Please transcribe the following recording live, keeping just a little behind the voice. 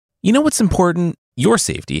You know what's important? Your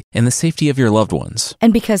safety and the safety of your loved ones.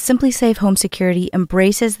 And because SimpliSafe Home Security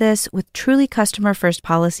embraces this with truly customer-first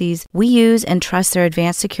policies, we use and trust their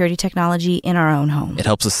advanced security technology in our own home. It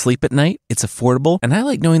helps us sleep at night, it's affordable, and I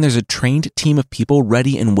like knowing there's a trained team of people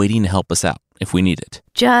ready and waiting to help us out if we need it.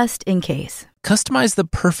 Just in case. Customize the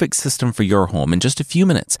perfect system for your home in just a few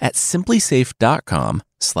minutes at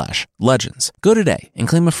simplysafe.com/legends. Go today and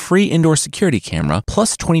claim a free indoor security camera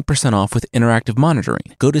plus 20% off with interactive monitoring.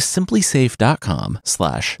 Go to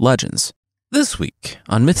simplysafe.com/legends. This week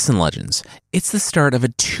on Myths and Legends, it's the start of a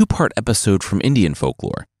 2-part episode from Indian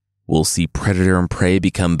folklore. We'll see predator and prey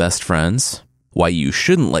become best friends, why you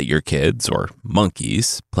shouldn't let your kids, or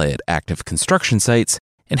monkeys, play at active construction sites,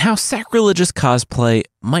 and how sacrilegious cosplay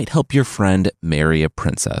might help your friend marry a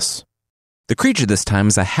princess. The creature this time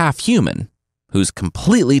is a half-human who's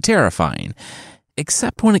completely terrifying,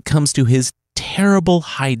 except when it comes to his terrible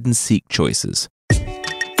hide-and-seek choices.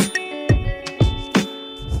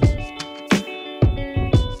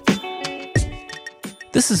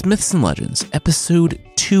 This is Myths and Legends, episode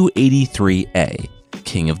 283A,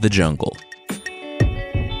 King of the Jungle.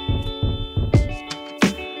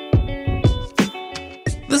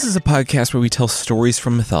 This is a podcast where we tell stories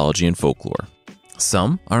from mythology and folklore.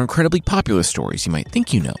 Some are incredibly popular stories you might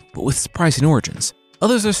think you know, but with surprising origins.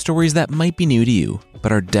 Others are stories that might be new to you,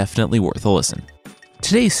 but are definitely worth a listen.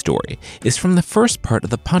 Today's story is from the first part of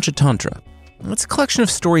the Panchatantra. It's a collection of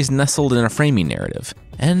stories nestled in a framing narrative,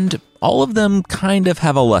 and all of them kind of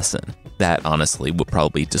have a lesson. That honestly would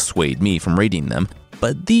probably dissuade me from reading them,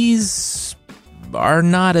 but these are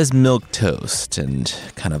not as milquetoast and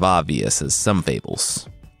kind of obvious as some fables.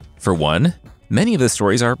 For one, many of the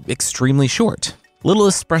stories are extremely short, little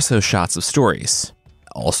espresso shots of stories.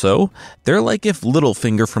 Also, they're like if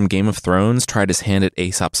Littlefinger from Game of Thrones tried his hand at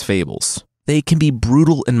Aesop's fables. They can be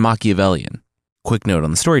brutal and Machiavellian. Quick note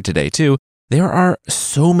on the story today, too. There are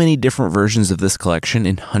so many different versions of this collection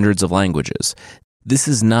in hundreds of languages. This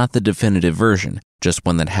is not the definitive version, just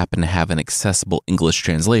one that happened to have an accessible English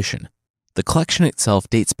translation. The collection itself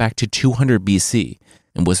dates back to 200 BC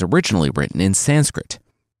and was originally written in Sanskrit,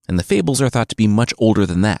 and the fables are thought to be much older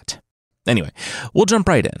than that. Anyway, we'll jump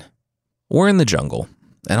right in. We're in the jungle,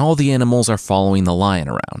 and all the animals are following the lion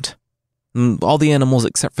around. All the animals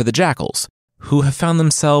except for the jackals, who have found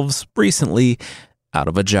themselves recently out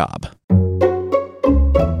of a job.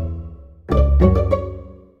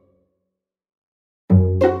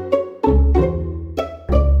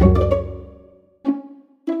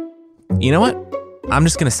 You know what? I'm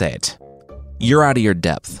just going to say it. You're out of your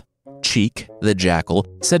depth. Cheek, the jackal,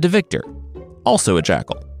 said to Victor, also a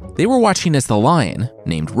jackal. They were watching as the lion,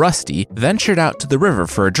 named Rusty, ventured out to the river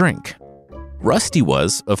for a drink. Rusty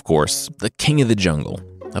was, of course, the king of the jungle,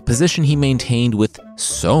 a position he maintained with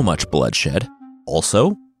so much bloodshed.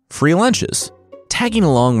 Also, free lunches. Tagging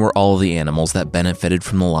along were all of the animals that benefited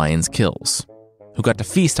from the lion's kills, who got to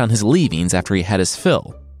feast on his leavings after he had his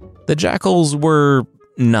fill. The jackals were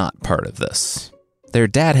not part of this. Their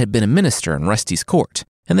dad had been a minister in Rusty's court,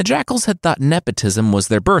 and the jackals had thought nepotism was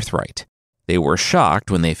their birthright. They were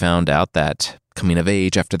shocked when they found out that, coming of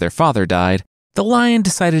age after their father died, the lion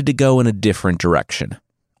decided to go in a different direction.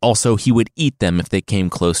 Also, he would eat them if they came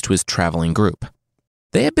close to his traveling group.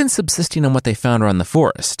 They had been subsisting on what they found around the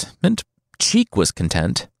forest, and Cheek was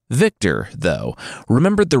content. Victor, though,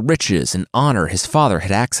 remembered the riches and honor his father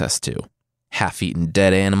had access to. Half-eaten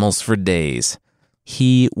dead animals for days.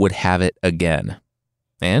 He would have it again.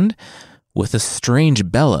 And, with a strange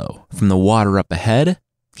bellow from the water up ahead,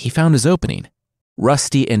 he found his opening.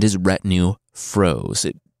 Rusty and his retinue froze.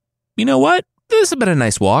 You know what? This has been a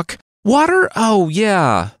nice walk. Water? Oh,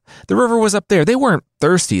 yeah. The river was up there. They weren't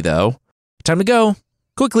thirsty, though. Time to go.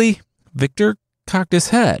 Quickly. Victor cocked his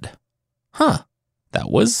head. Huh. That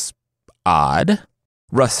was odd.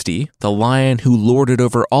 Rusty, the lion who lorded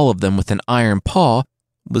over all of them with an iron paw,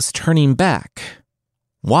 was turning back.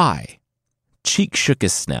 Why? Cheek shook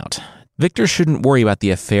his snout. Victor shouldn't worry about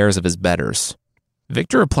the affairs of his betters.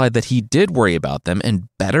 Victor replied that he did worry about them, and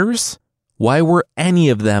betters? Why were any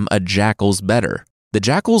of them a jackal's better? The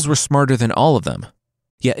jackals were smarter than all of them.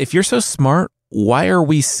 Yeah, if you're so smart, why are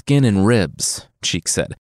we skin and ribs? Cheek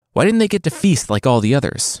said. Why didn't they get to feast like all the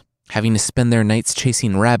others, having to spend their nights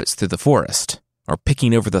chasing rabbits through the forest, or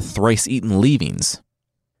picking over the thrice-eaten leavings?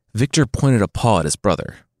 Victor pointed a paw at his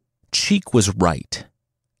brother. Cheek was right.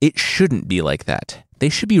 It shouldn't be like that. They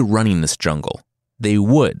should be running this jungle. They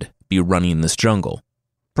would be running this jungle.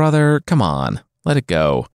 Brother, come on, let it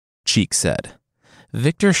go, Cheek said.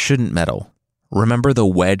 Victor shouldn't meddle. Remember the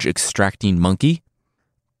wedge-extracting monkey?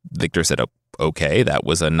 Victor said, okay, that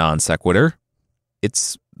was a non sequitur.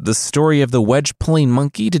 It's the story of the wedge-pulling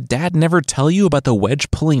monkey? Did Dad never tell you about the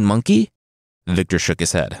wedge-pulling monkey? Victor shook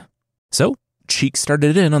his head. So, Cheek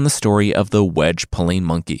started in on the story of the wedge-pulling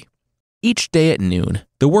monkey. Each day at noon,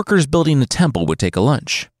 the workers building the temple would take a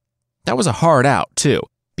lunch. That was a hard out, too,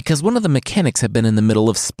 because one of the mechanics had been in the middle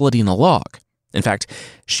of splitting a log. In fact,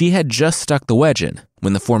 she had just stuck the wedge in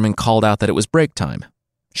when the foreman called out that it was break time.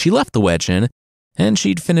 She left the wedge in, and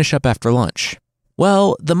she'd finish up after lunch.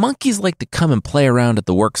 Well, the monkeys liked to come and play around at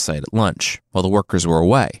the work site at lunch while the workers were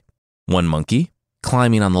away. One monkey,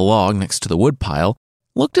 climbing on the log next to the woodpile,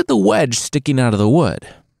 looked at the wedge sticking out of the wood.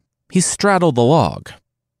 He straddled the log.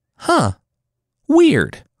 Huh.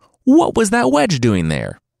 Weird. What was that wedge doing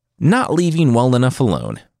there? Not leaving well enough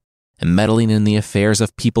alone, and meddling in the affairs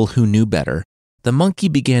of people who knew better, the monkey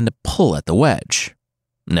began to pull at the wedge.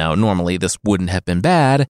 Now, normally this wouldn't have been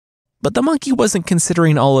bad, but the monkey wasn't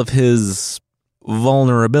considering all of his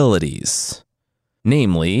vulnerabilities.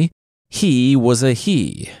 Namely, he was a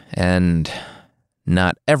he, and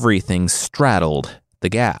not everything straddled the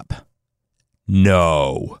gap.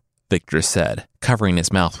 No, Victor said, covering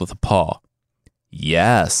his mouth with a paw.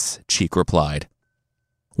 Yes, Cheek replied.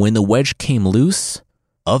 When the wedge came loose,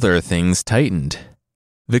 other things tightened.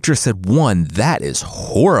 Victor said, 1, that is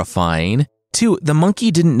horrifying. 2, the monkey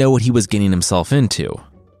didn't know what he was getting himself into.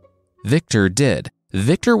 Victor did.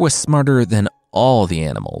 Victor was smarter than all the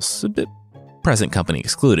animals, present company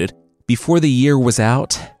excluded. Before the year was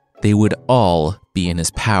out, they would all be in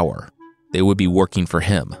his power. They would be working for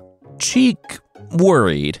him. Cheek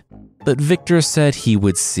worried, but Victor said he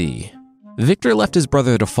would see. Victor left his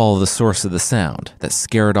brother to follow the source of the sound that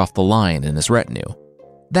scared off the lion in his retinue.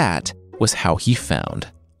 That was how he found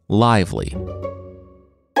Lively.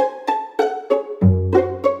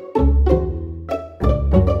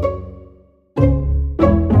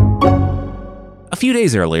 A few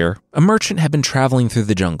days earlier, a merchant had been traveling through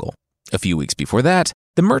the jungle. A few weeks before that,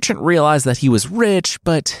 the merchant realized that he was rich,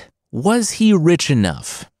 but was he rich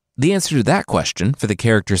enough? The answer to that question for the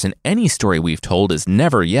characters in any story we've told is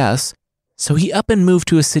never yes, so he up and moved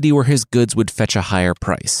to a city where his goods would fetch a higher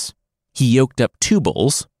price. He yoked up 2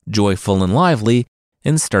 bulls, Joyful and Lively,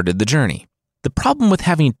 and started the journey. The problem with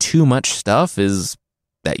having too much stuff is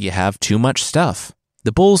that you have too much stuff.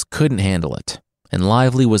 The bulls couldn't handle it, and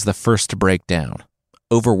Lively was the first to break down,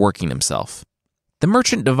 overworking himself. The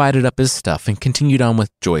merchant divided up his stuff and continued on with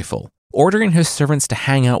Joyful, ordering his servants to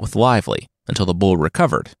hang out with Lively until the bull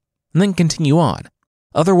recovered, and then continue on.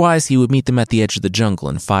 Otherwise, he would meet them at the edge of the jungle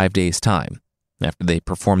in 5 days' time, after they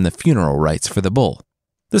performed the funeral rites for the bull.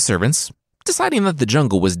 The servants, deciding that the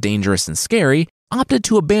jungle was dangerous and scary, opted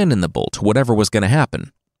to abandon the bull to whatever was going to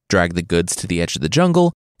happen, dragged the goods to the edge of the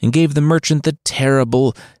jungle, and gave the merchant the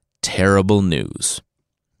terrible, terrible news.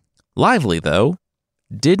 Lively, though,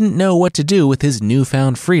 didn't know what to do with his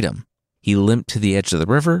newfound freedom. He limped to the edge of the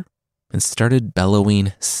river and started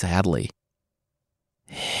bellowing sadly.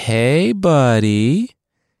 "Hey, buddy,"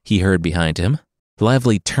 he heard behind him.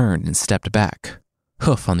 Lively turned and stepped back,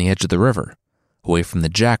 hoof on the edge of the river, away from the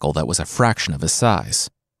jackal that was a fraction of his size.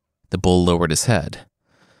 The bull lowered his head.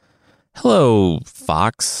 "Hello,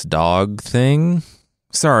 fox, dog thing.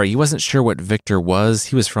 Sorry, he wasn't sure what Victor was.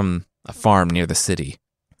 He was from a farm near the city.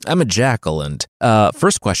 I'm a jackal and,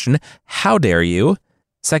 first question, how dare you?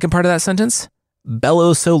 Second part of that sentence,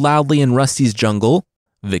 bellow so loudly in Rusty's jungle."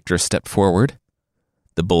 Victor stepped forward.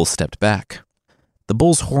 The bull stepped back. The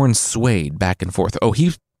bull's horns swayed back and forth. Oh,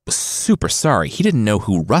 he was super sorry. He didn't know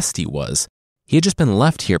who Rusty was. He had just been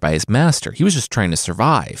left here by his master. He was just trying to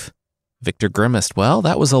survive. Victor grimaced. Well,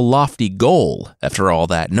 that was a lofty goal after all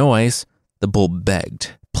that noise. The bull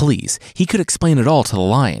begged. Please. He could explain it all to the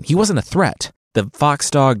lion. He wasn't a threat. The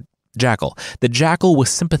fox-dog jackal. The jackal was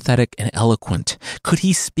sympathetic and eloquent. Could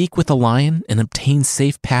he speak with the lion and obtain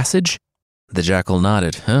safe passage? The jackal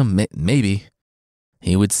nodded. Maybe.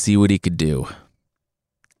 He would see what he could do.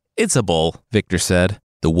 "It's a bull," Victor said,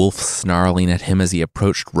 the wolf snarling at him as he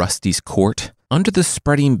approached Rusty's court under the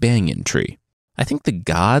spreading banyan tree. "I think the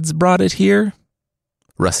gods brought it here."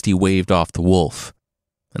 Rusty waved off the wolf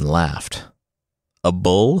and laughed. A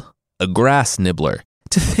bull? A grass nibbler.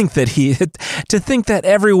 To think that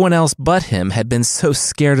everyone else but him had been so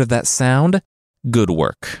scared of that sound? Good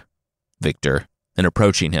work, Victor. And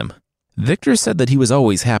approaching him, Victor said that he was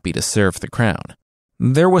always happy to serve the crown.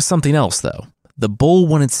 There was something else, though. The bull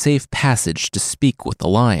wanted safe passage to speak with the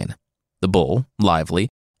lion. The bull, Lively,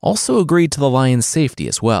 also agreed to the lion's safety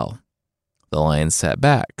as well. The lion sat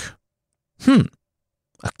back.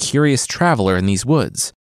 A curious traveler in these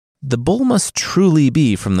woods. The bull must truly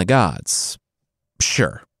be from the gods.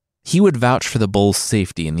 Sure, he would vouch for the bull's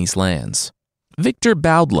safety in these lands. Victor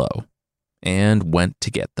bowed low and went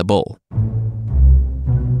to get the bull.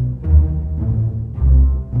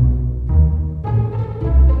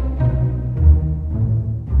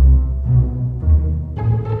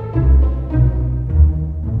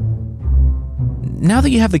 Now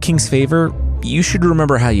that you have the king's favor, you should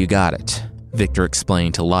remember how you got it, Victor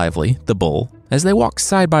explained to Lively, the bull, as they walked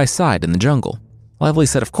side by side in the jungle. Lively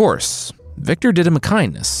said, of course, Victor did him a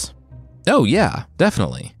kindness. Oh yeah,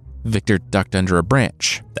 definitely. Victor ducked under a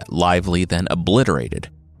branch that Lively then obliterated.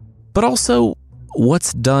 But also,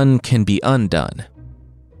 what's done can be undone.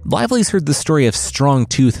 Lively's heard the story of Strong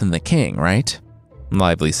Tooth and the king, right?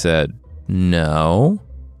 Lively said, no.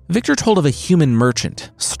 Victor told of a human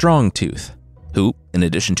merchant, Strong Tooth, who, in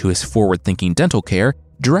addition to his forward-thinking dental care,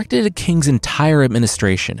 directed a king's entire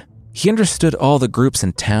administration. He understood all the groups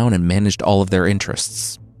in town and managed all of their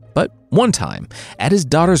interests. But one time, at his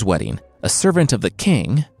daughter's wedding, a servant of the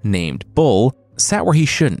king, named Bull, sat where he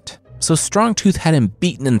shouldn't, so Strong Tooth had him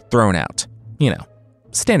beaten and thrown out. You know,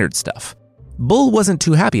 standard stuff. Bull wasn't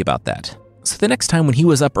too happy about that, so the next time when he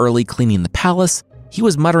was up early cleaning the palace, he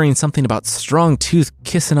was muttering something about Strong Tooth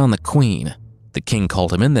kissing on the queen. The king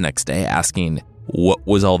called him in the next day, asking, what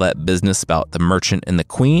was all that business about the merchant and the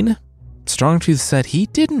queen? Strong Tooth said he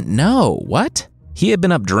didn't know. What? He had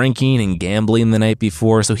been up drinking and gambling the night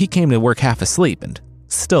before, so he came to work half asleep and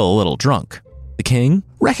still a little drunk. The king,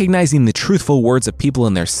 recognizing the truthful words of people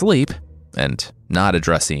in their sleep, and not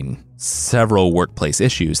addressing several workplace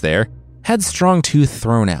issues there, had Strong Tooth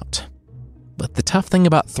thrown out. But the tough thing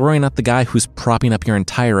about throwing out the guy who's propping up your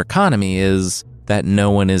entire economy is that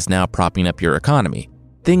no one is now propping up your economy.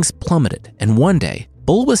 Things plummeted, and one day,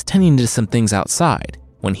 Bull was tending to some things outside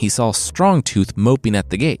when he saw Strong Tooth moping at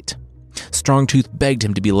the gate. Strong Tooth begged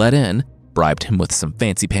him to be let in, bribed him with some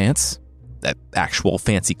fancy pants, that actual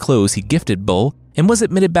fancy clothes he gifted Bull, and was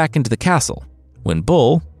admitted back into the castle, when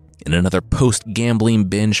Bull, in another post-gambling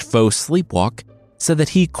binge faux sleepwalk, said that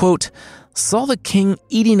he, quote, saw the king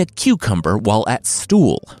eating a cucumber while at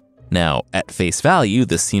stool. Now, at face value,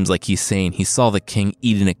 this seems like he's saying he saw the king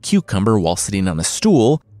eating a cucumber while sitting on a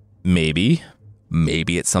stool. Maybe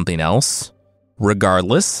it's something else.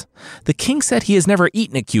 Regardless, the king said he has never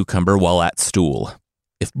eaten a cucumber while at stool.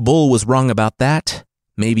 If Bull was wrong about that,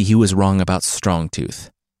 maybe he was wrong about Strong Tooth.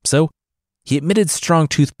 So, he admitted Strong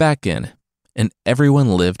Tooth back in, and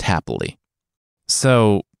everyone lived happily.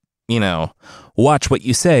 So, watch what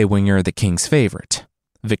you say when you're the king's favorite,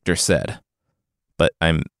 Victor said. But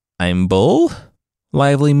I'm Bull?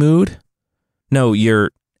 Lively mood. No,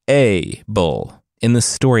 you're a bull. In the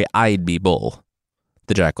story, I'd be Bull.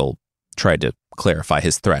 The jackal tried to clarify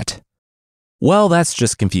his threat. Well, that's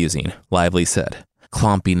just confusing, Lively said,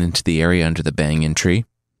 clomping into the area under the banyan tree.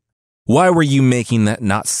 Why were you making that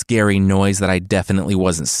not scary noise that I definitely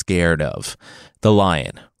wasn't scared of? The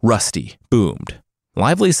lion, Rusty, boomed.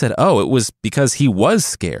 Lively said, oh, it was because he was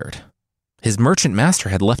scared. His merchant master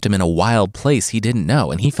had left him in a wild place he didn't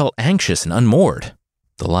know, and he felt anxious and unmoored.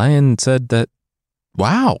 The lion said that,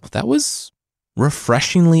 wow, that was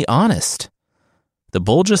refreshingly honest. The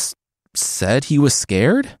bull just said he was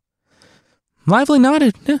scared? Lively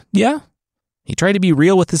nodded, yeah. He tried to be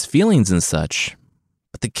real with his feelings and such.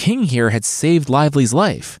 But the king here had saved Lively's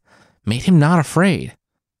life, made him not afraid.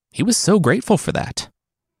 He was so grateful for that.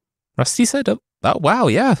 Rusty said, oh wow,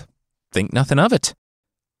 yeah, think nothing of it.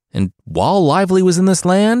 And while Lively was in this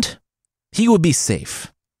land, he would be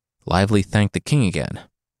safe. Lively thanked the king again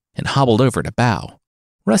and hobbled over to bow.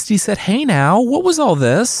 Rusty said, hey now, what was all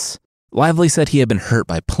this? Lively said he had been hurt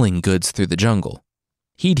by pulling goods through the jungle.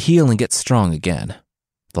 He'd heal and get strong again.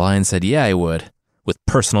 The lion said, yeah, he would. With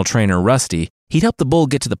personal trainer Rusty, he'd help the bull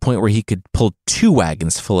get to the point where he could pull 2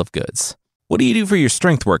 wagons full of goods. What do you do for your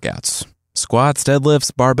strength workouts? Squats,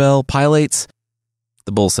 deadlifts, barbell, pilates?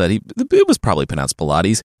 The bull said it was probably pronounced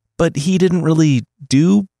Pilates, but he didn't really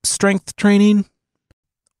do strength training.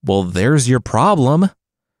 Well, there's your problem.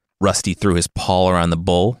 Rusty threw his paw around the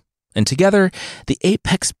bull, and together, the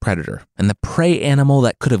apex predator and the prey animal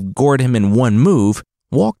that could have gored him in one move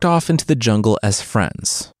walked off into the jungle as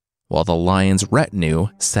friends, while the lion's retinue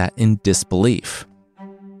sat in disbelief.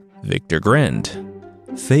 Victor grinned.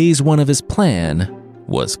 Phase 1 of his plan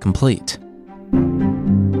was complete.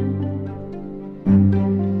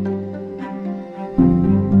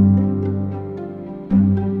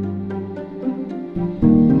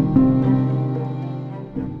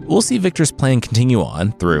 We'll see Victor's plan continue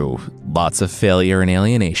on through lots of failure and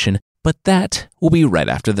alienation, but that will be right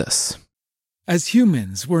after this. As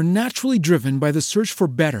humans, we're naturally driven by the search for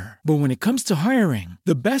better. But when it comes to hiring,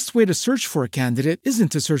 the best way to search for a candidate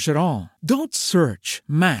isn't to search at all. Don't search,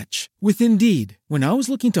 match with Indeed. When I was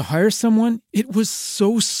looking to hire someone, it was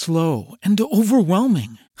so slow and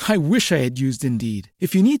overwhelming. I wish I had used Indeed.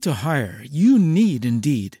 If you need to hire, you need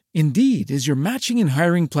Indeed. Indeed is your matching and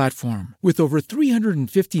hiring platform with over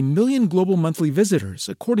 350 million global monthly visitors,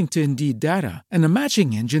 according to Indeed data, and a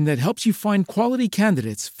matching engine that helps you find quality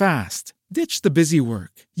candidates fast. Ditch the busy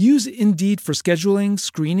work. Use Indeed for scheduling,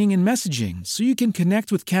 screening, and messaging so you can connect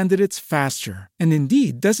with candidates faster. And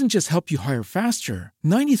Indeed doesn't just help you hire faster.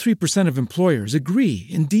 93% of employers agree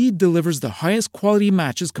Indeed delivers the highest quality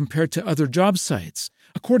matches compared to other job sites,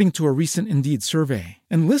 according to a recent Indeed survey.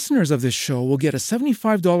 And listeners of this show will get a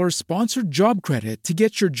 $75 sponsored job credit to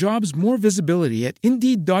get your jobs more visibility at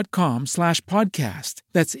Indeed.com/podcast.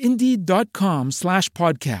 That's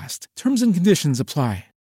Indeed.com/podcast. Terms and conditions apply.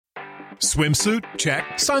 Swimsuit? Check.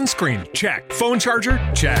 Sunscreen? Check. Phone charger?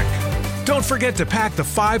 Check. Don't forget to pack the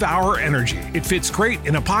 5-Hour Energy. It fits great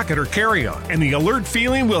in a pocket or carry-on, and the alert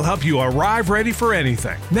feeling will help you arrive ready for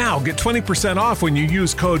anything. Now get 20% off when you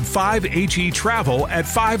use code 5HETRAVEL at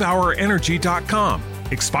 5hourenergy.com.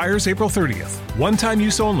 Expires April 30th. One-time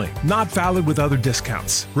use only. Not valid with other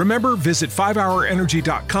discounts. Remember, visit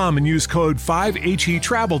 5hourenergy.com and use code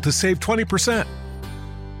 5HETRAVEL to save 20%.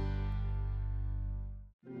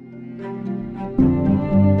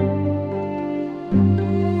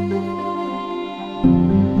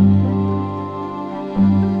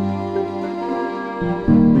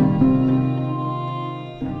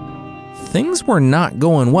 Things were not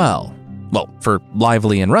going well. Well, for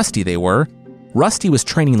Lively and Rusty they were. Rusty was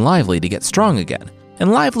training Lively to get strong again,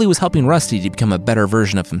 and Lively was helping Rusty to become a better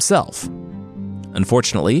version of himself.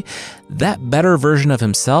 Unfortunately, that better version of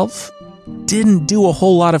himself didn't do a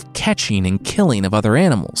whole lot of catching and killing of other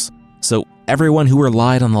animals, so everyone who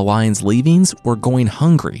relied on the lion's leavings were going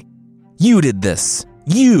hungry. "You did this!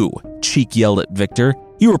 You!" Cheek yelled at Victor.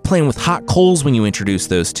 "You were playing with hot coals when you introduced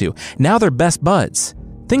those two. Now they're best buds.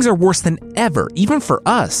 Things are worse than ever, even for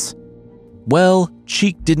us." Well,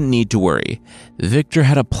 Cheek didn't need to worry. Victor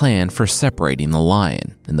had a plan for separating the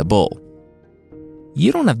lion and the bull.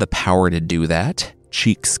 "You don't have the power to do that,"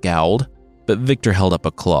 Cheek scowled, but Victor held up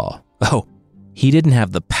a claw. Oh, he didn't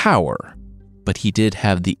have the power, but he did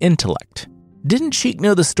have the intellect. Didn't Cheek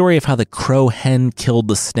know the story of how the crow hen killed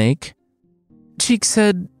the snake? Cheek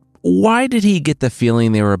said, why did he get the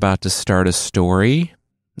feeling they were about to start a story?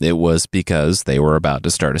 It was because they were about to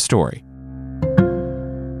start a story.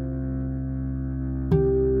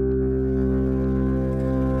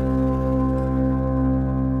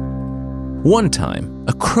 One time,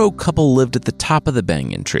 a crow couple lived at the top of the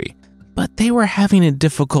banyan tree, but they were having a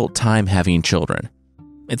difficult time having children.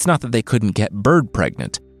 It's not that they couldn't get bird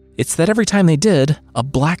pregnant. It's that every time they did, a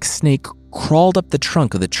black snake crawled up the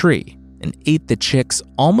trunk of the tree and ate the chicks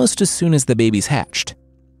almost as soon as the babies hatched.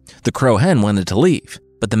 The crow hen wanted to leave,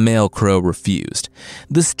 but the male crow refused.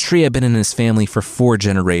 This tree had been in his family for 4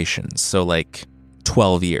 generations, so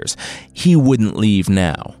 12 years. He wouldn't leave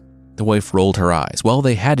now. The wife rolled her eyes. Well,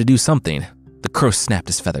 they had to do something. The crow snapped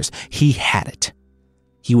his feathers. He had it.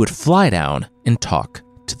 He would fly down and talk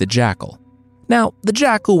to the jackal. Now, the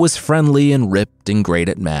jackal was friendly and ripped and great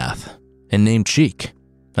at math, and named Cheek.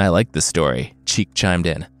 I like this story, Cheek chimed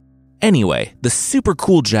in. Anyway, the super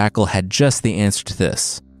cool jackal had just the answer to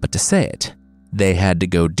this, but to say it, they had to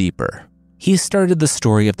go deeper. He started the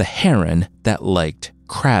story of the heron that liked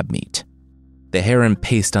crab meat. The heron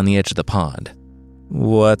paced on the edge of the pond.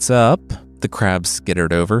 "What's up?" the crab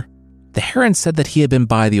skittered over. The heron said that he had been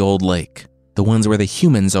by the old lake, the ones where the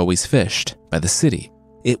humans always fished, by the city.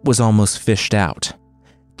 It was almost fished out.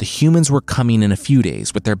 The humans were coming in a few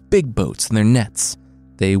days with their big boats and their nets.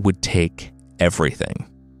 They would take everything.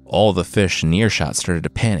 All the fish in earshot started to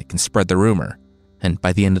panic and spread the rumor. And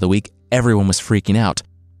by the end of the week, everyone was freaking out.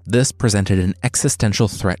 This presented an existential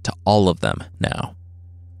threat to all of them now.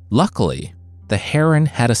 Luckily, the heron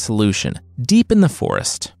had a solution. Deep in the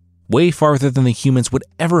forest, way farther than the humans would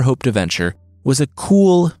ever hope to venture, was a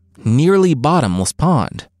cool, nearly bottomless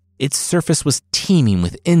pond. Its surface was teeming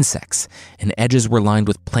with insects, and edges were lined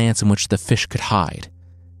with plants in which the fish could hide.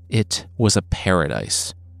 It was a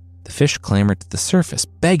paradise. The fish clambered to the surface,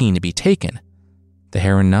 begging to be taken. The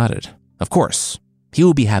heron nodded. Of course, he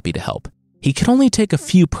would be happy to help. He could only take a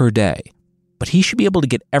few per day, but he should be able to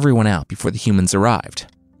get everyone out before the humans arrived.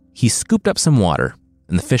 He scooped up some water,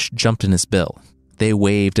 and the fish jumped in his bill. They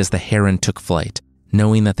waved as the heron took flight,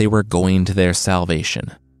 knowing that they were going to their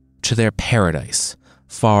salvation, to their paradise,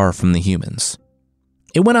 far from the humans.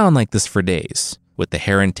 It went on like this for days, with the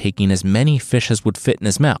heron taking as many fish as would fit in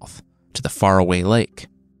his mouth. to the faraway lake.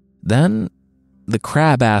 Then the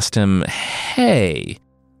crab asked him, hey,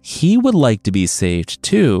 he would like to be saved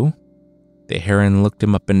too. The heron looked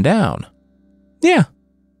him up and down. Yeah,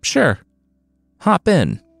 sure. Hop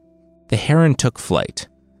in. The heron took flight,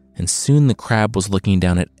 and soon the crab was looking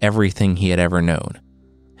down at everything he had ever known.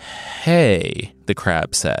 Hey, the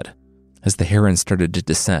crab said, as the heron started to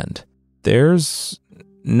descend. There's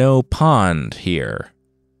no pond here.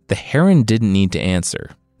 The heron didn't need to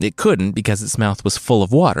answer. It couldn't because its mouth was full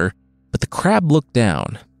of water, but the crab looked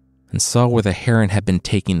down and saw where the heron had been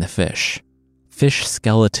taking the fish. Fish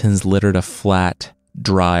skeletons littered a flat,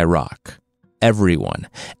 dry rock. Everyone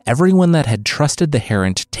that had trusted the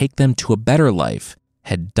heron to take them to a better life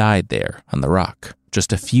had died there on the rock,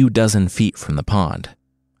 just a few dozen feet from the pond,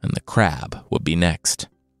 and the crab would be next.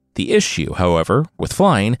 The issue, however, with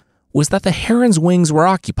flying was that the heron's wings were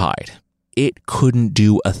occupied. It couldn't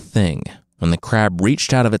do a thing when the crab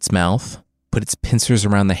reached out of its mouth, put its pincers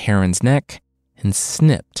around the heron's neck, and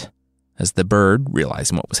snipped as the bird,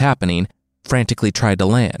 realizing what was happening, frantically tried to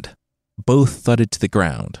land. Both thudded to the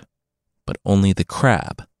ground, but only the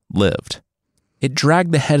crab lived. It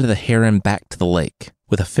dragged the head of the heron back to the lake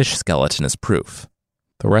with a fish skeleton as proof.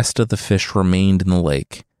 The rest of the fish remained in the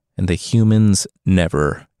lake, and the humans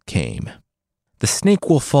never came. The snake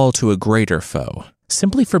will fall to a greater foe,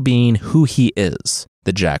 simply for being who he is,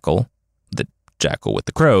 the jackal with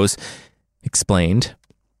the crows, explained.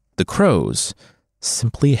 The crows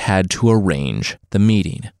simply had to arrange the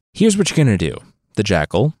meeting. Here's what you're going to do. The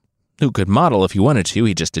jackal, who could model if he wanted to,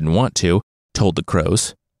 he just didn't want to, told the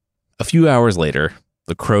crows. A few hours later,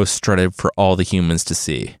 the crows strutted for all the humans to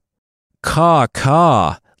see. Caw,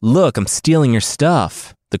 caw, look, I'm stealing your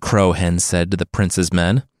stuff, the crow hen said to the prince's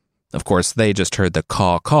men. Of course, they just heard the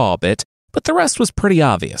caw, caw bit, but the rest was pretty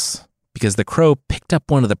obvious, because the crow picked up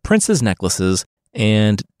one of the prince's necklaces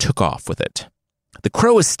and took off with it. The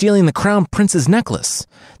crow is stealing the crown prince's necklace,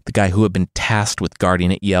 the guy who had been tasked with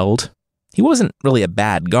guarding it yelled. He wasn't really a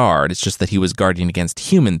bad guard, it's just that he was guarding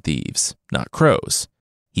against human thieves, not crows.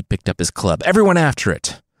 He picked up his club. Everyone after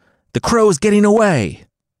it. The crow is getting away.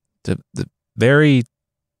 Very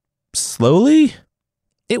slowly?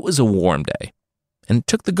 It was a warm day, and it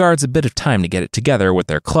took the guards a bit of time to get it together with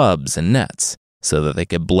their clubs and nets so that they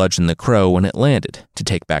could bludgeon the crow when it landed to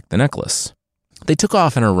take back the necklace. They took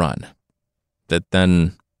off in a run that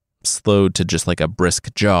then slowed to just like a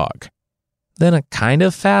brisk jog. Then a kind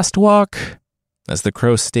of fast walk as the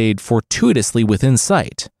crow stayed fortuitously within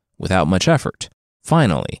sight without much effort.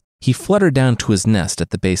 Finally, he fluttered down to his nest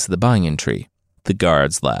at the base of the banyan tree. The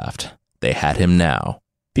guards laughed. They had him now.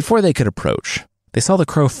 Before they could approach, they saw the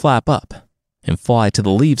crow flap up and fly to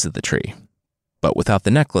the leaves of the tree, but without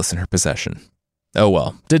the necklace in her possession. Oh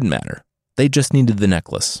well, didn't matter. They just needed the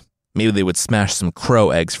necklace. Maybe they would smash some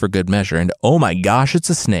crow eggs for good measure, and oh my gosh, it's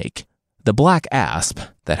a snake. The black asp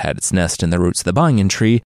that had its nest in the roots of the banyan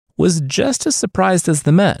tree was just as surprised as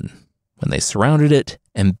the men when they surrounded it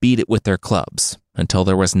and beat it with their clubs until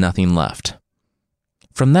there was nothing left.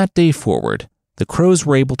 From that day forward, the crows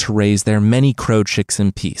were able to raise their many crow chicks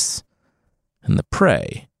in peace, and the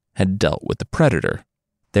prey had dealt with the predator.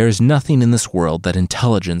 There is nothing in this world that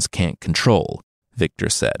intelligence can't control, Victor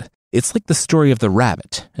said. It's like the story of the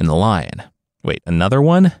rabbit and the lion. Wait, another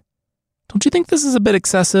one? Don't you think this is a bit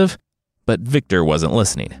excessive? But Victor wasn't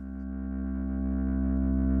listening.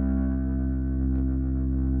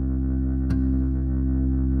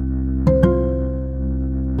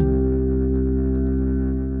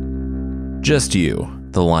 Just you,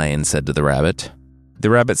 the lion said to the rabbit. The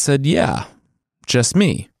rabbit said, yeah, just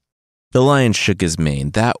me. The lion shook his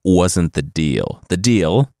mane. That wasn't the deal. The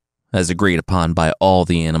deal, as agreed upon by all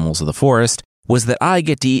the animals of the forest, was that I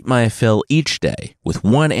get to eat my fill each day with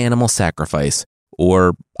one animal sacrifice,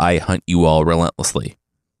 or I hunt you all relentlessly.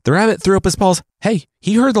 The rabbit threw up his paws. Hey,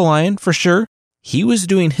 he heard the lion, for sure. He was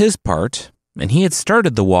doing his part, and he had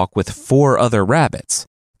started the walk with 4 other rabbits,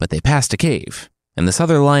 but they passed a cave, and this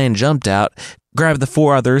other lion jumped out, grabbed the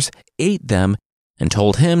 4 others, ate them, and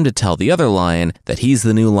told him to tell the other lion that he's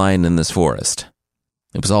the new lion in this forest.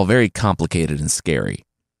 It was all very complicated and scary.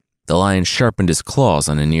 The lion sharpened his claws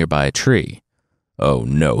on a nearby tree. Oh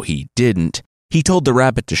no, he didn't. He told the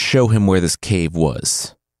rabbit to show him where this cave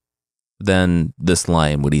was. Then this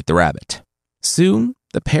lion would eat the rabbit. Soon,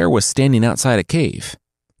 the pair was standing outside a cave,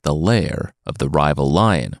 the lair of the rival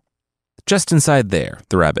lion. Just inside there,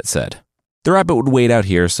 the rabbit said. The rabbit would wait out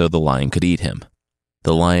here so the lion could eat him.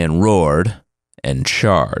 The lion roared and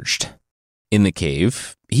charged. In the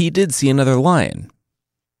cave, he did see another lion,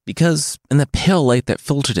 because in the pale light that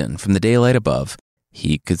filtered in from the daylight above,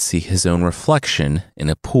 he could see his own reflection in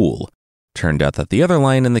a pool, Turned out that the other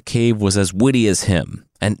lion in the cave was as witty as him,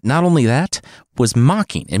 and not only that, was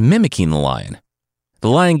mocking and mimicking the lion. The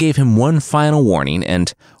lion gave him one final warning,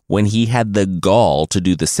 and when he had the gall to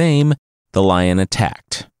do the same, the lion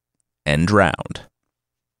attacked and drowned.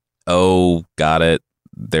 Oh, got it.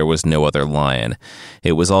 There was no other lion.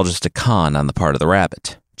 It was all just a con on the part of the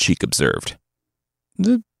rabbit, Cheek observed.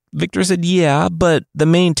 Victor said, yeah, but the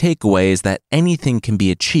main takeaway is that anything can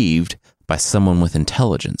be achieved by someone with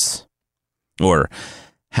intelligence. Or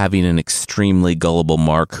having an extremely gullible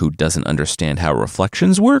Mark who doesn't understand how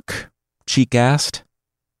reflections work? Cheek asked.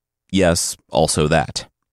 Yes, also that.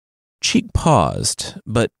 Cheek paused,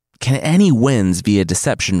 but can any wins via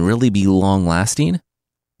deception really be long-lasting?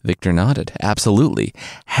 Victor nodded. Absolutely.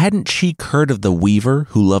 Hadn't Cheek heard of the weaver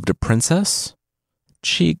who loved a princess?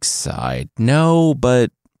 Cheek sighed. No,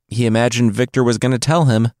 but he imagined Victor was going to tell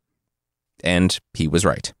him. And he was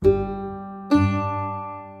right.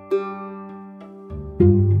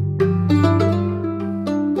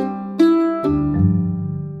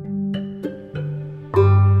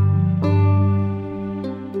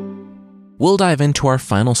 We'll dive into our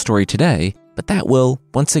final story today, but that will,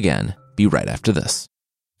 once again, be right after this.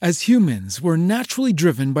 As humans, we're naturally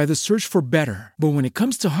driven by the search for better. But when it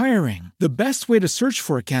comes to hiring, the best way to search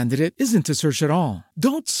for a candidate isn't to search at all.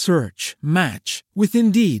 Don't search, match with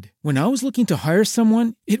Indeed. When I was looking to hire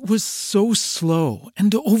someone, it was so slow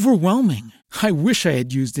and overwhelming. I wish I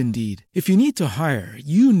had used Indeed. If you need to hire,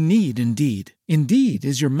 you need Indeed. Indeed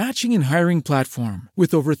is your matching and hiring platform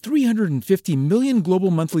with over 350 million global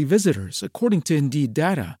monthly visitors, according to Indeed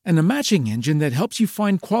data, and a matching engine that helps you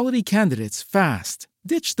find quality candidates fast.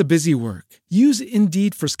 Ditch the busy work. Use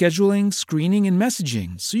Indeed for scheduling, screening, and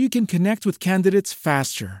messaging so you can connect with candidates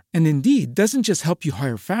faster. And Indeed doesn't just help you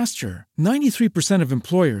hire faster. 93% of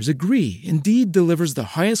employers agree Indeed delivers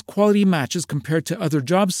the highest quality matches compared to other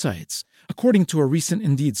job sites, according to a recent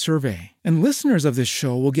Indeed survey. And listeners of this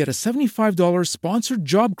show will get a $75 sponsored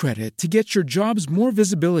job credit to get your jobs more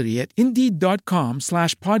visibility at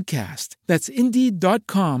Indeed.com/podcast. That's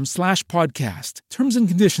Indeed.com/podcast. Terms and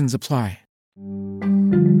conditions apply.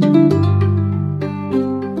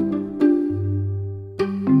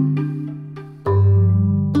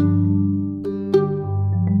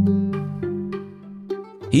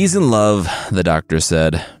 He's in love, the doctor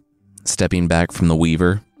said, stepping back from the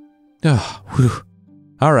weaver. Oh, whew.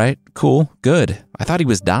 All right, cool, good. I thought he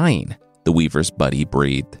was dying, the weaver's buddy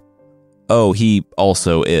breathed. Oh, he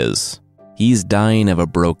also is. He's dying of a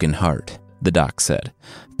broken heart, the doc said,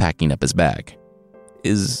 packing up his bag.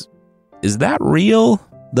 Is that real?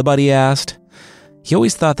 The buddy asked. He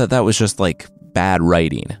always thought that was just like bad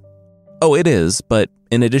writing. Oh, it is, but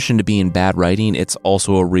in addition to being bad writing, it's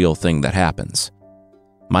also a real thing that happens.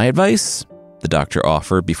 My advice? The doctor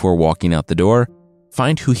offered before walking out the door.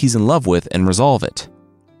 Find who he's in love with and resolve it,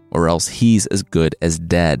 or else he's as good as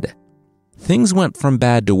dead. Things went from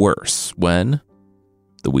bad to worse when,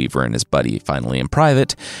 the weaver and his buddy finally in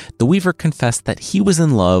private, the weaver confessed that he was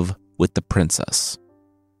in love with the princess.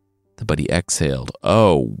 The buddy exhaled.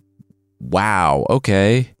 Oh, wow,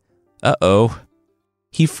 okay. Uh-oh.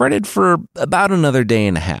 He fretted for about another day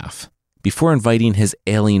and a half before inviting his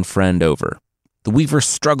alien friend over. The weaver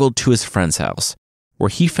struggled to his friend's house, where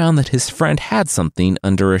he found that his friend had something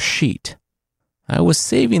under a sheet. I was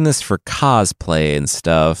saving this for cosplay and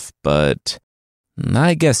stuff, but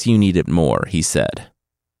I guess you need it more, he said.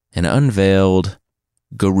 An unveiled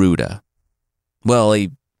Garuda. Well, a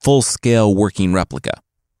full-scale working replica.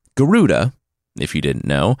 Garuda, if you didn't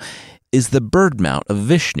know, is the bird mount of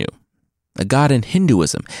Vishnu, a god in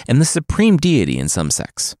Hinduism and the supreme deity in some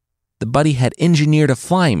sects. The buddy had engineered a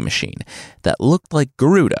flying machine that looked like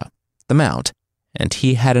Garuda, the mount, and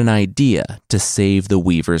he had an idea to save the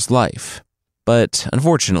weaver's life. But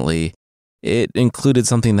unfortunately, it included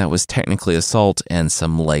something that was technically assault and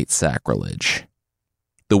some light sacrilege.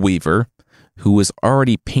 The weaver, who was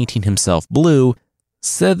already painting himself blue,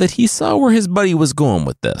 said that he saw where his buddy was going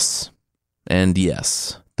with this. And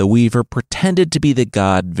yes, the weaver pretended to be the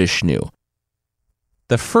god Vishnu.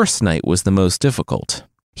 The first night was the most difficult.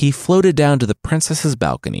 He floated down to the princess's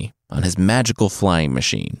balcony on his magical flying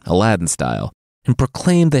machine, Aladdin style, and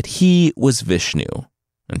proclaimed that he was Vishnu,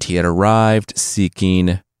 and he had arrived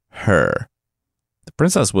seeking her. The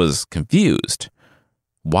princess was confused.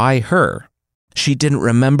 Why her? She didn't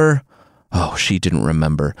remember? Oh, she didn't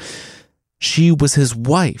remember. She was his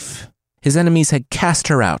wife. His enemies had cast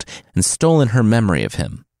her out and stolen her memory of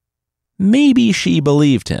him. Maybe she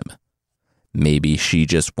believed him. Maybe she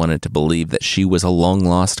just wanted to believe that she was a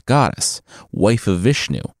long-lost goddess, wife of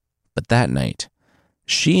Vishnu. But that night,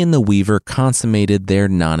 she and the weaver consummated their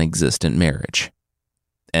non-existent marriage.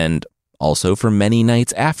 And also for many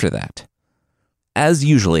nights after that. As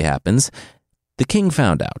usually happens, the king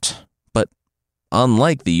found out, but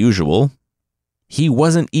unlike the usual, he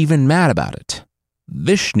wasn't even mad about it.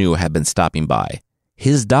 Vishnu had been stopping by.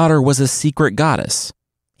 His daughter was a secret goddess.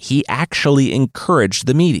 He actually encouraged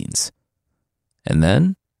the meetings. And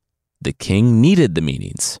then, the king needed the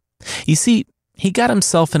meetings. You see, he got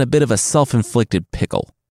himself in a bit of a self-inflicted pickle.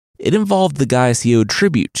 It involved the guys he owed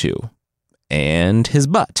tribute to, and his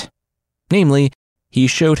butt. Namely, he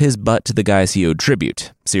showed his butt to the guys he owed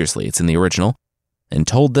tribute. Seriously, it's in the original. And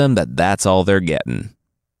told them that that's all they're getting.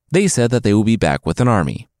 They said that they would be back with an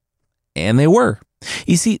army. And they were.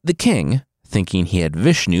 You see, the king, thinking he had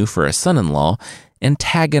Vishnu for a son-in-law,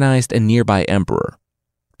 antagonized a nearby emperor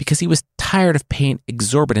because he was tired of paying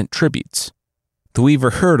exorbitant tributes. The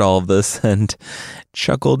weaver heard all of this and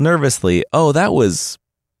chuckled nervously. Oh, that was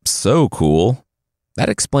so cool. That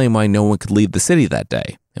explained why no one could leave the city that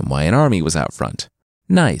day and why an army was out front.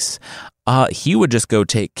 Nice. He would just go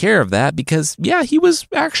take care of that because, yeah, he was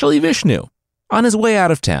actually Vishnu. On his way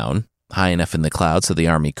out of town, high enough in the clouds so the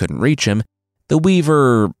army couldn't reach him, the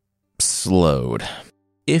weaver slowed.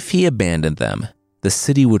 If he abandoned them, the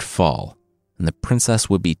city would fall and the princess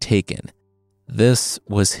would be taken. This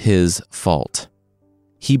was his fault.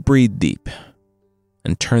 He breathed deep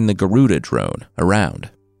and turned the Garuda drone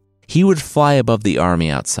around. He would fly above the army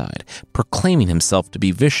outside, proclaiming himself to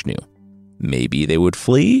be Vishnu. Maybe they would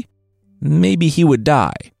flee. Maybe he would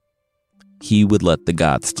die. He would let the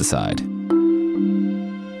gods decide.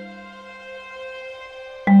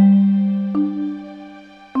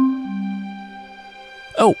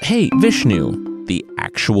 Oh, hey, Vishnu. The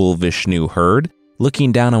actual Vishnu heard,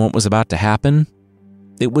 looking down on what was about to happen.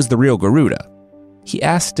 It was the real Garuda. He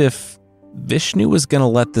asked if Vishnu was going to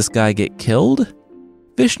let this guy get killed.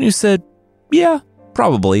 Vishnu said, yeah,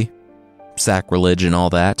 probably. Sacrilege and all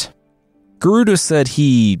that. Garuda said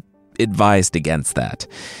he advised against that.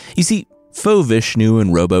 You see, faux Vishnu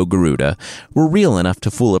and Robo Garuda were real enough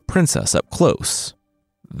to fool a princess up close.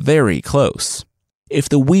 Very close. If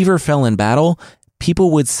the weaver fell in battle,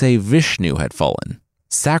 people would say Vishnu had fallen.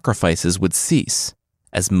 Sacrifices would cease.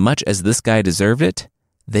 As much as this guy deserved it,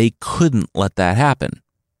 they couldn't let that happen.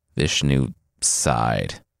 Vishnu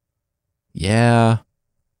sighed. Yeah,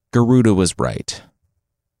 Garuda was right.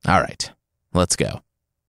 All right, let's go.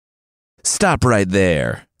 Stop right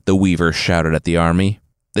there, the weaver shouted at the army.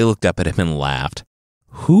 They looked up at him and laughed.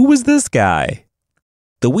 Who was this guy?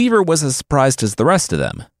 The weaver was as surprised as the rest of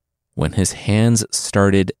them when his hands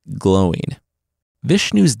started glowing.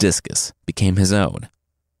 Vishnu's discus became his own,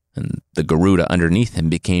 and the Garuda underneath him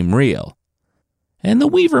became real. And the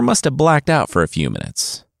weaver must have blacked out for a few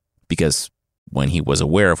minutes, because when he was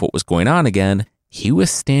aware of what was going on again, he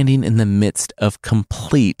was standing in the midst of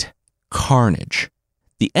complete carnage.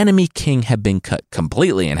 The enemy king had been cut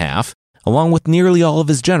completely in half, along with nearly all of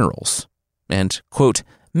his generals, and, quote,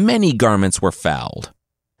 many garments were fouled.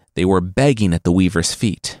 They were begging at the weaver's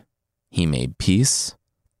feet. He made peace.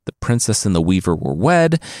 The princess and the weaver were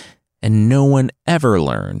wed, and no one ever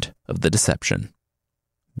learned of the deception.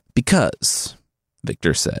 Because,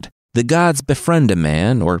 Victor said, the gods befriend a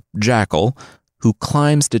man, or jackal, who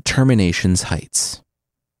climbs determination's heights.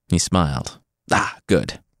 He smiled. Ah,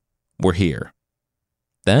 good. We're here.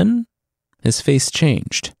 Then, his face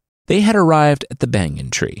changed. They had arrived at the banyan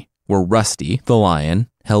tree, where Rusty, the lion,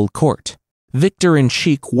 held court. Victor and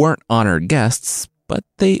Cheek weren't honored guests, but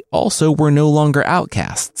they also were no longer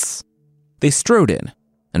outcasts. They strode in,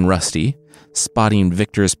 and Rusty, spotting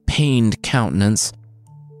Victor's pained countenance,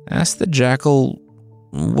 asked the jackal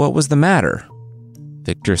what was the matter.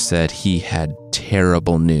 Victor said he had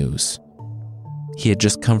terrible news. He had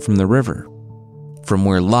just come from the river, from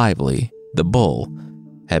where Lively, the bull,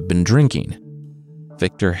 had been drinking.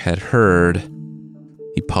 Victor had heard,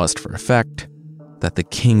 he paused for effect, that the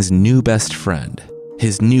king's new best friend,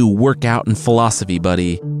 his new workout and philosophy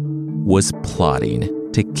buddy, was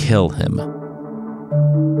plotting to kill him.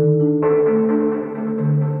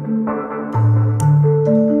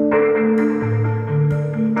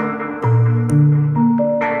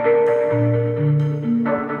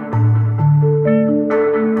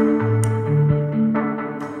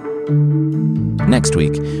 Next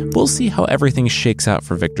week, we'll see how everything shakes out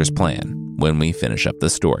for Victor's plan when we finish up the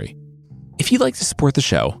story. If you'd like to support the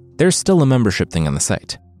show, there's still a membership thing on the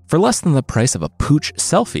site. For less than the price of a pooch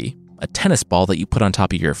selfie, a tennis ball that you put on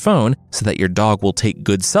top of your phone so that your dog will take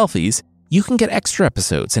good selfies, you can get extra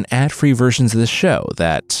episodes and ad-free versions of the show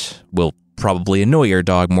that will probably annoy your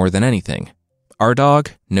dog more than anything. Our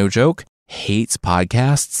dog, no joke, hates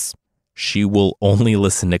podcasts. She will only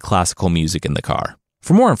listen to classical music in the car.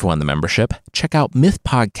 For more info on the membership, check out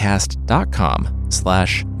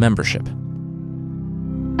mythpodcast.com/membership.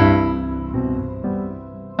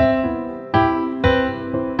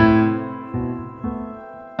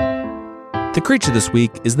 The creature this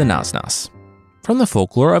week is the Nas-Nas, from the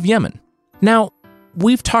folklore of Yemen. Now,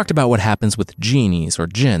 we've talked about what happens with genies or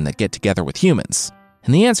jinn that get together with humans,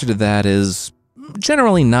 and the answer to that is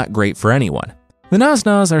generally not great for anyone. The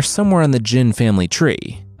Nas-Nas are somewhere in the jinn family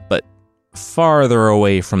tree, but farther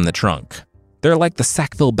away from the trunk. They're like the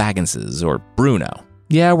Sackville Bagginses or Bruno.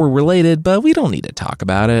 Yeah, we're related, but we don't need to talk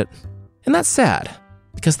about it. And that's sad,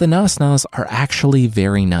 because the Nas-Nas are actually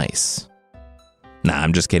very nice. Nah,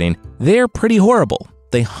 I'm just kidding. They're pretty horrible.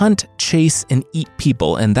 They hunt, chase, and eat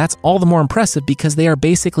people, and that's all the more impressive because they are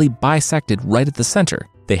basically bisected right at the center.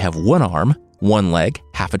 They have one arm, one leg,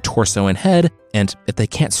 half a torso and head, and if they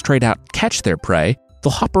can't straight out catch their prey,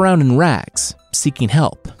 they'll hop around in rags, seeking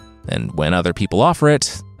help. And when other people offer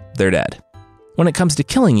it, they're dead. When it comes to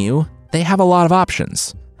killing you, they have a lot of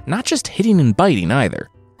options. Not just hitting and biting either.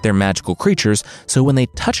 They're magical creatures, so when they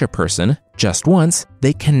touch a person just once,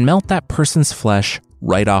 they can melt that person's flesh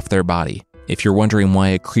right off their body. If you're wondering why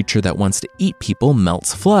a creature that wants to eat people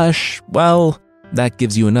melts flesh, well, that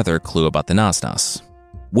gives you another clue about the Nas-Nas.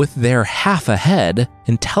 With their half a head,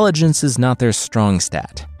 intelligence is not their strong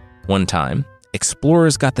stat. One time,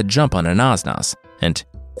 explorers got the jump on a Nas-Nas, and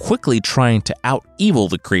quickly trying to out-evil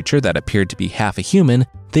the creature that appeared to be half a human,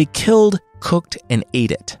 they killed, cooked, and ate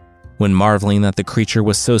it. When marveling that the creature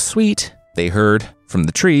was so sweet, they heard, from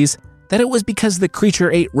the trees, that it was because the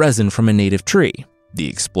creature ate resin from a native tree. The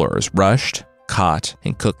explorers rushed, caught,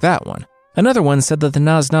 and cooked that one. Another one said that the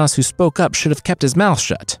Nas-Nas who spoke up should have kept his mouth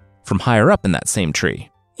shut, from higher up in that same tree.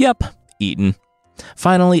 Yep, eaten.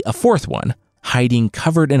 Finally, a fourth one, hiding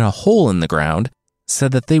covered in a hole in the ground,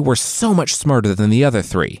 said that they were so much smarter than the other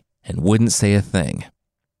three and wouldn't say a thing.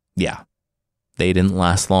 Yeah, they didn't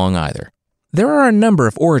last long either. There are a number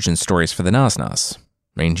of origin stories for the Nas-Nas,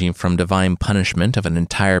 ranging from divine punishment of an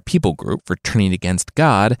entire people group for turning against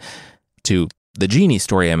God, to the genie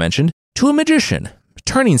story I mentioned, to a magician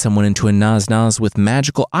turning someone into a Nas-Nas with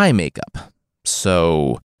magical eye makeup.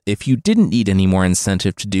 So, if you didn't need any more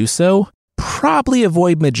incentive to do so, probably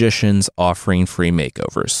avoid magicians offering free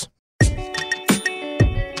makeovers.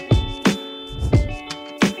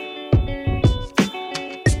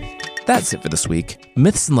 That's it for this week.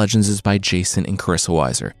 Myths and Legends is by Jason and Carissa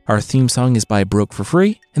Weiser. Our theme song is by Broke for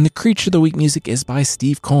Free, and the Creature of the Week music is by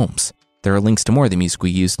Steve Combs. There are links to more of the music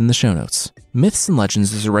we used in the show notes. Myths and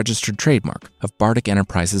Legends is a registered trademark of Bardic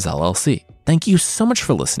Enterprises, LLC. Thank you so much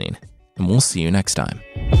for listening, and we'll see you next time.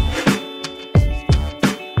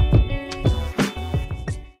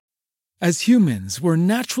 As humans, we're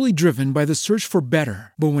naturally driven by the search for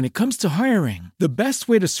better. But when it comes to hiring, the best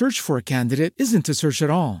way to search for a candidate isn't to search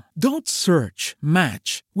at all. Don't search,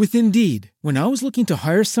 match with Indeed. When I was looking to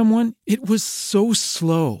hire someone, it was so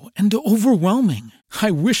slow and overwhelming.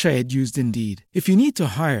 I wish I had used Indeed. If you need to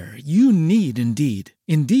hire, you need Indeed.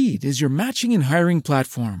 Indeed is your matching and hiring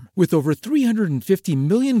platform with over 350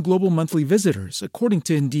 million global monthly visitors, according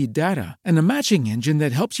to Indeed data, and a matching engine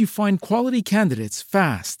that helps you find quality candidates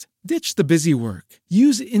fast. Ditch the busy work.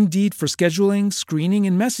 Use Indeed for scheduling, screening,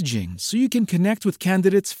 and messaging so you can connect with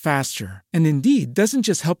candidates faster. And Indeed doesn't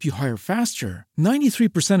just help you hire faster.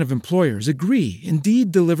 93% of employers agree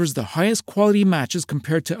Indeed delivers the highest quality matches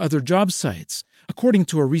compared to other job sites, according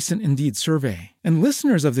to a recent Indeed survey. And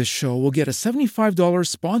listeners of this show will get a $75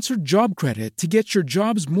 sponsored job credit to get your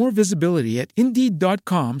jobs more visibility at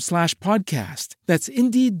Indeed.com/podcast. That's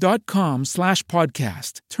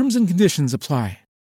Indeed.com/podcast. Terms and conditions apply.